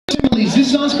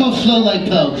This song's called Flow Like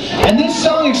Poe. And this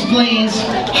song explains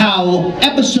how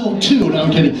episode 2, no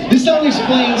I'm kidding. This song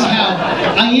explains how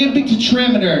iambic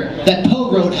tetrameter that Poe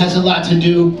wrote has a lot to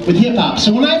do with hip hop.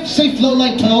 So when I say flow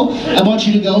like Poe, I want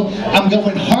you to go, I'm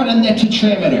going hard on that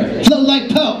tetrameter. Flow like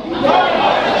Poe.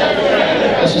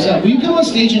 That's what's up. Will you come on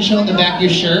stage and show them the back of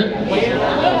your shirt?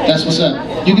 That's what's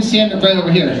up. You can stand up right over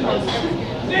here.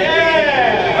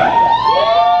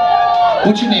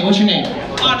 What's your name? What's your name?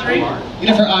 Audrey.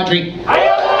 Get it for Audrey. So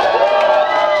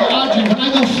Audrey, when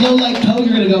I go flow like Poe,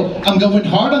 you're gonna go, I'm going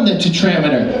hard on that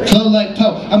tetrameter. Flow like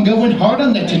Poe. I'm going hard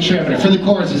on that tetrameter for the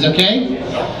choruses, okay?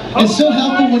 It's so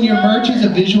helpful when your merch is a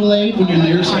visual aid, when your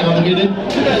lyrics are complicated.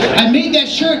 I made that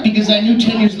shirt because I knew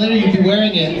 10 years later you'd be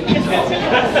wearing it.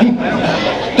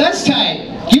 That's tight.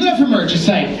 Give it up for merch, it's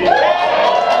tight.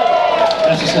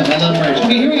 That's what's up, I love merch.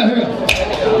 Okay, here we go, here we go.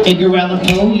 Edgar Allan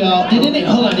Poe, y'all.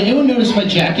 Hold on, did anyone notice my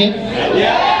jacket?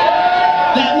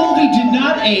 That movie did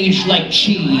not age like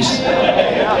cheese.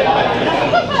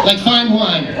 Like fine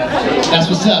wine. That's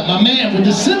what's up. My man with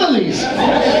the similes.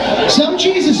 Some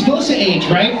cheese is supposed to age,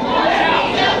 right?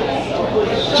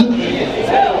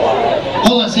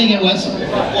 Hold on, say again, Wes.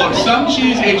 Look, some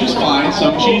cheese ages fine,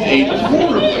 some cheese ages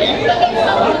horribly.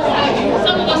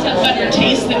 Some of us have better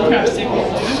taste than craft singles.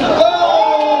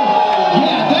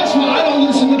 Yeah, that's why I don't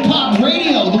listen to pop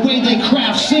radio, the way they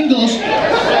craft singles.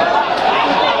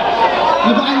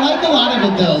 But I like a lot of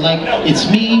it though, like, it's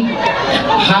me,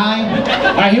 hi.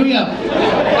 Alright, here we go.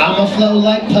 I'ma flow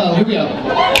like Poe, here we go.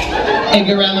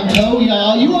 Edgar Allan Poe,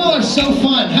 y'all. You all are so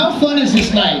fun. How fun is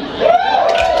this night?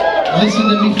 Listen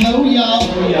to me flow, y'all.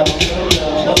 Yo,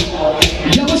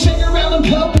 it's Edgar Allan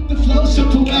Poe with the flow so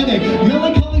poetic.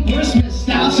 Melancholy wordsmith,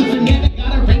 style so frenetic.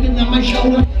 Got a ribbon on my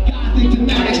shoulder. Gothic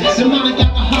thematics, demonic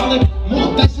alcoholic.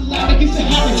 Multi-syllabic, it's a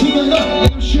habit to the look.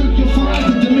 And I'm sure you'll find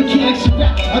that the mechanics of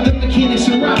rap are the mechanics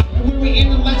of rock. And when we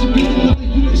analyze and breathe another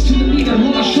units to the meter.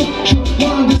 Long, short,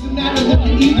 long, doesn't matter, look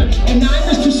at either. And 9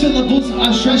 is 2 syllables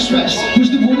on stress, stress. Where's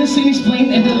the word is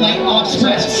explained and the light all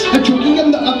expressed. I'm choking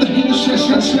on the upper hand of stress,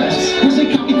 stress, stress. Where's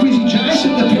the copy crazy giants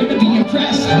with the pair to be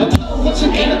impressed? What's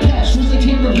an anapest? Where's the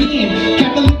tambourine?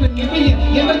 Capital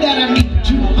Bernarian, yeah, but that I mean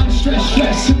to unstress,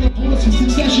 stress. Syllables in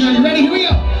succession. Are you ready? Here we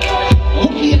go.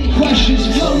 Okay, any questions?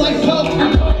 Flow like Poe.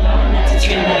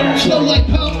 Flow like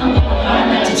Poe.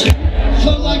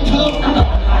 Flow like Poe.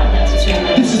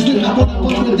 This is the I wanna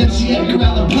walk with MC Edgar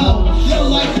Allan Poe. Flow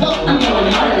like Poe.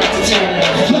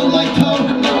 Flow like Poe.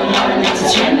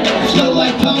 Flow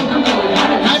like Poe.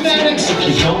 I'm Maddox. If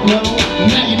you don't know,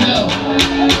 now you know.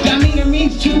 Diameter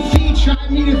means 2 feet,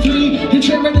 trimeter 3.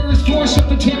 Detrameter is 4, so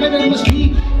pentameter must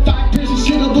be 5 pairs of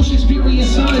syllables, Shakespearean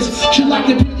sonnets. Should like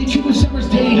the barely 2 a summer's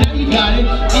day. Now you got it.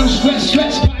 Unstress,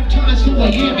 stress 5 times for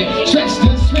a habit. Stress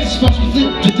does stress, watch me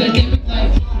flip the dynamic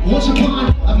life. Once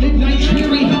upon a midnight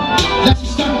dreary. That's the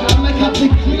start. I like how they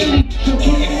clearly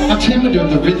altimeter,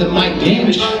 the rhythm might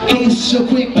damage. Gains so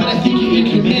quick, but I think you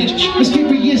can manage.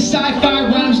 Mysterious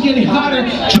sci-fi rhymes getting hotter.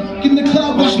 Drunk in the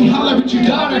club, watch me holler at your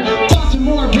daughter.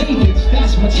 Baltimore Ravens,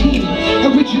 that's my team.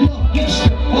 Original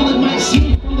hipster, all it might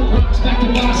seem. From the Bronx back to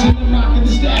Boston, I'm rocking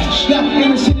the stash. Got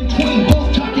Emerson and Twain,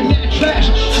 both talking that trash.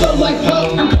 Flow like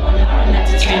Poe.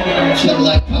 Flow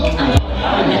like Poe.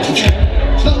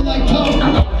 Flow like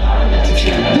Poe.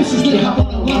 This is the hop on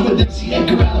the one with MC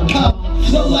Edgar Allan Poe.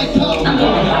 Flow like Poe.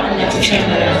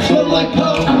 Flow like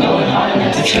Poe.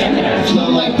 Flow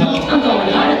like Poe.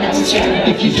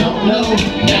 If you don't know,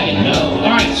 now you know.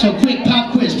 Alright, so quick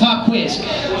pop quiz, pop quiz.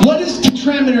 What is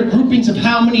tetrameter groupings of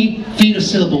how many feet of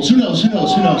syllables? Who knows, who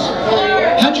knows, who knows?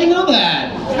 How'd you know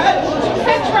that?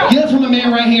 Get it from a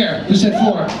man right here who said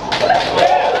 4.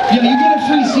 Yo, you get a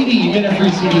free CD, you get a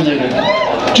free CD later.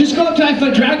 Just go up to I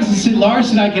Fight Dragons and say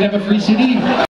Lars and I can have a free CD.